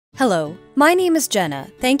Hello, my name is Jenna.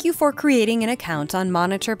 Thank you for creating an account on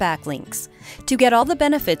Monitor Backlinks. To get all the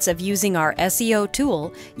benefits of using our SEO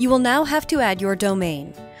tool, you will now have to add your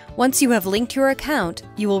domain. Once you have linked your account,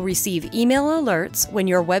 you will receive email alerts when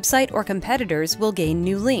your website or competitors will gain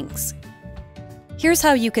new links. Here's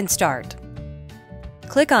how you can start.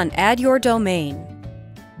 Click on Add Your Domain.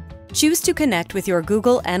 Choose to connect with your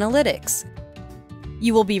Google Analytics.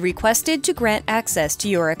 You will be requested to grant access to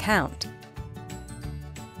your account.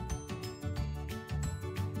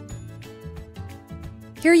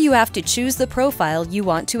 Here you have to choose the profile you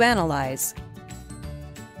want to analyze.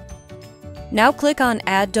 Now click on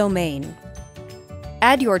Add Domain.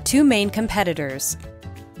 Add your two main competitors.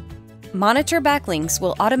 Monitor Backlinks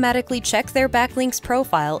will automatically check their backlinks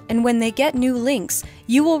profile, and when they get new links,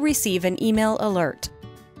 you will receive an email alert.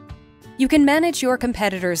 You can manage your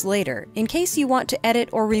competitors later in case you want to edit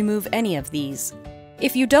or remove any of these.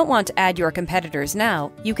 If you don't want to add your competitors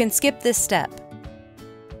now, you can skip this step.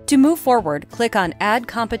 To move forward, click on Add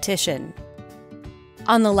Competition.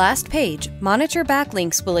 On the last page, Monitor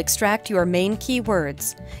Backlinks will extract your main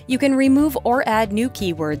keywords. You can remove or add new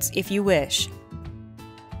keywords if you wish.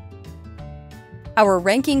 Our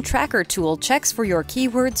Ranking Tracker tool checks for your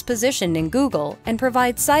keywords positioned in Google and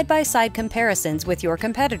provides side-by-side comparisons with your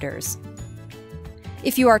competitors.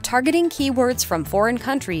 If you are targeting keywords from foreign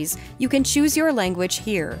countries, you can choose your language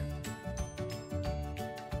here.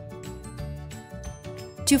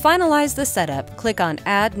 To finalize the setup, click on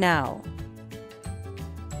Add Now.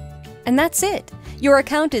 And that's it! Your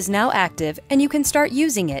account is now active and you can start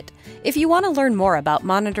using it. If you want to learn more about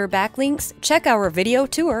Monitor Backlinks, check our video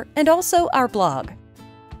tour and also our blog.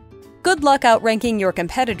 Good luck outranking your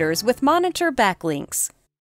competitors with Monitor Backlinks!